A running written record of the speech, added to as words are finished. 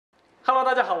Hello，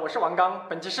 大家好，我是王刚。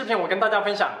本期视频我跟大家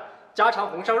分享家常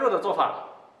红烧肉的做法。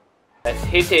Let's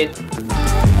hit it.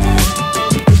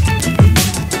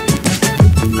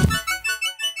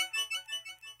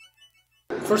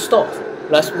 First off,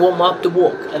 let's warm up the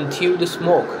wok until the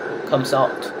smoke comes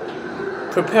out.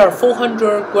 Prepare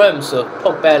 400 grams of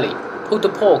pork belly. Put the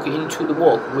pork into the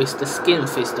wok with the skin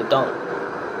faced down.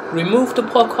 Remove the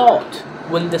pork out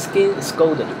when the skin is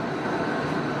golden.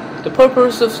 The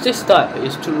purpose of this step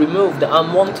is to remove the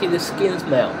unwanted skin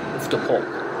smell of the pork.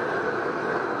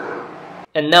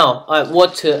 And now add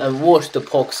water and wash the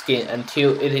pork skin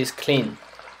until it is clean.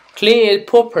 Clean it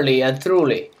properly and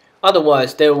thoroughly,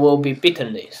 otherwise there will be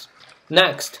bitterness.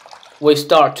 Next, we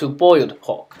start to boil the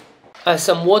pork. Add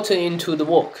some water into the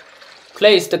wok.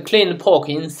 Place the cleaned pork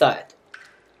inside.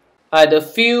 Add a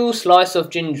few slices of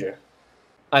ginger.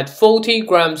 Add 40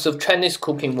 grams of Chinese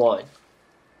cooking wine.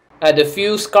 Add a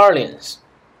few scallions.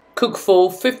 Cook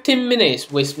for 15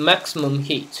 minutes with maximum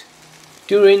heat.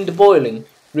 During the boiling,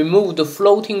 remove the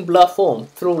floating blood foam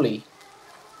thoroughly.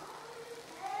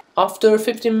 After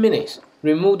 15 minutes,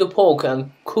 remove the pork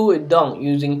and cool it down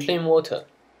using clean water.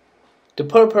 The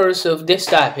purpose of this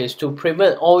step is to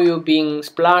prevent oil being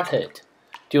splattered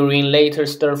during later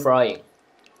stir-frying.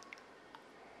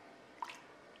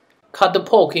 Cut the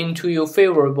pork into your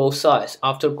favorable size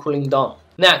after cooling down.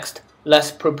 Next,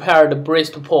 let's prepare the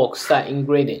braised pork set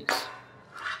ingredients.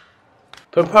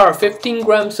 Prepare 15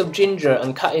 grams of ginger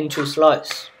and cut into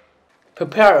slices.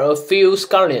 Prepare a few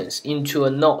scallions into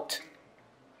a knot.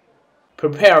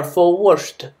 Prepare 4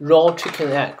 washed raw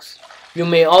chicken eggs. You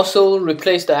may also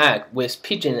replace the egg with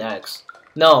pigeon eggs.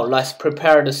 Now let's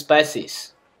prepare the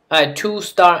spices. Add 2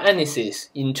 star anises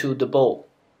into the bowl.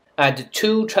 Add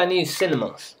 2 Chinese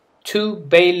cinnamons, 2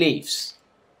 bay leaves.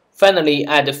 Finally,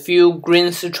 add a few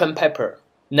green Sichuan pepper.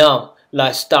 Now,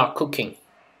 let's start cooking.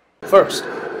 First,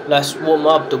 let's warm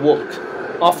up the wok.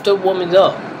 After warming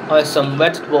up, add some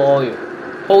vegetable oil.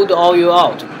 Pour the oil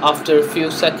out after a few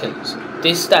seconds.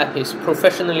 This step is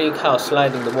professionally called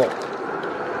sliding the wok.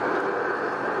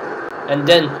 And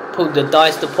then put the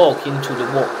diced pork into the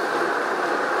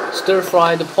wok.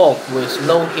 Stir-fry the pork with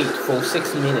low heat for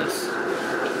 6 minutes.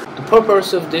 The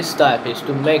purpose of this step is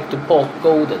to make the pork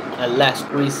golden and less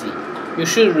greasy. You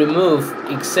should remove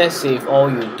excessive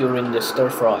oil during the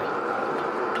stir-fry.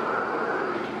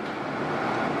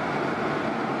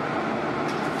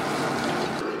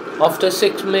 After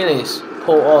 6 minutes,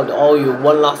 pour out the oil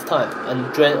one last time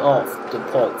and drain off the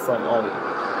pork from oil.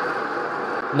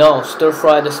 Now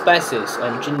stir-fry the spices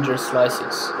and ginger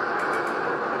slices.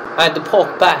 Add the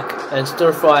pork back and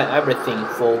stir-fry everything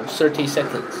for 30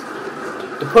 seconds.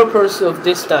 The purpose of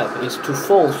this step is to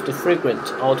force the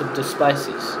fragrance out of the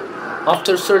spices.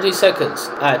 After 30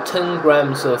 seconds, add 10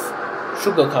 grams of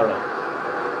sugar color.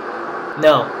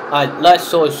 Now add light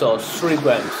soy sauce 3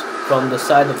 grams from the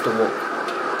side of the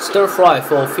wok. Stir fry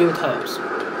for a few times.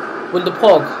 When the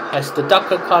pork has the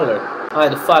darker color,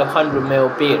 add 500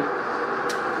 ml beer.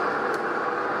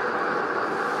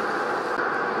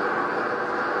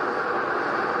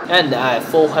 And add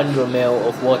 400 ml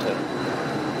of water.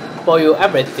 Boil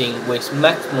everything with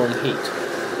maximum heat.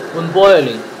 When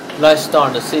boiling, let's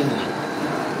start the seasoning.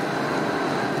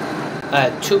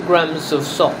 Add 2 grams of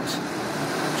salt,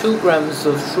 2 grams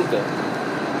of sugar,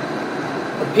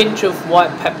 a pinch of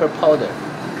white pepper powder,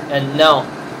 and now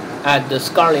add the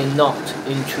scallion knot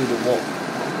into the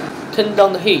wok. Turn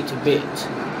down the heat a bit.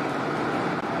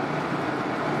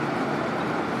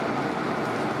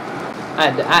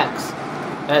 Add the eggs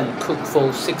and cook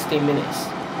for 60 minutes.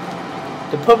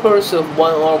 The purpose of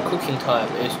 1 hour cooking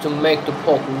time is to make the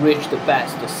pork reach the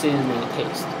best seasoning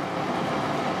taste.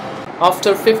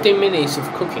 After 15 minutes of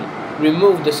cooking,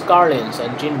 remove the scallions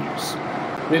and gingers.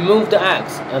 Remove the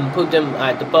eggs and put them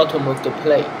at the bottom of the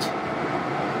plate.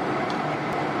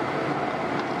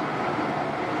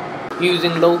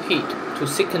 Using low heat to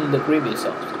thicken the gravy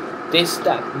sauce. This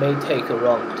step may take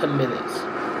around 10 minutes.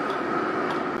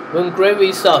 When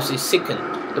gravy sauce is thickened,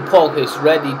 the pork is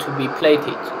ready to be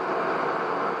plated.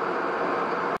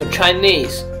 The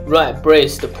Chinese red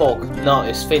braised pork now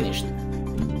is finished.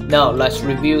 Now let's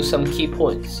review some key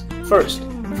points. First,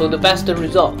 for the best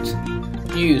result,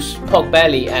 use pork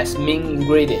belly as main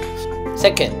ingredient.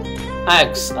 Second,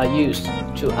 eggs are used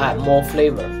to add more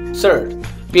flavor. Third,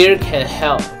 beer can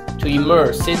help to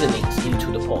immerse seasonings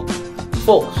into the pork.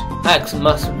 Fourth, eggs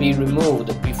must be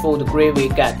removed before the gravy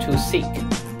gets too thick,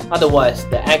 otherwise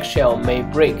the eggshell may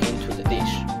break into the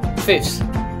dish. Fifth,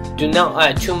 do not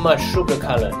add too much sugar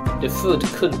color, the food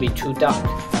could be too dark.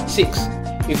 Sixth,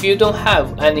 if you don't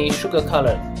have any sugar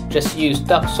color, just use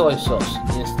dark soy sauce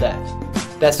instead.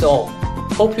 That's all.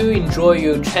 Hope you enjoy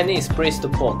your Chinese braised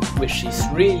pork, which is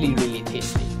really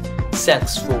tasty.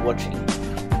 Thanks for watching.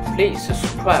 Please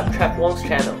subscribe Chef Wang's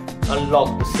channel.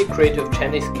 Unlock the secret of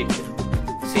Chinese kitchen.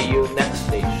 See you next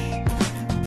dish.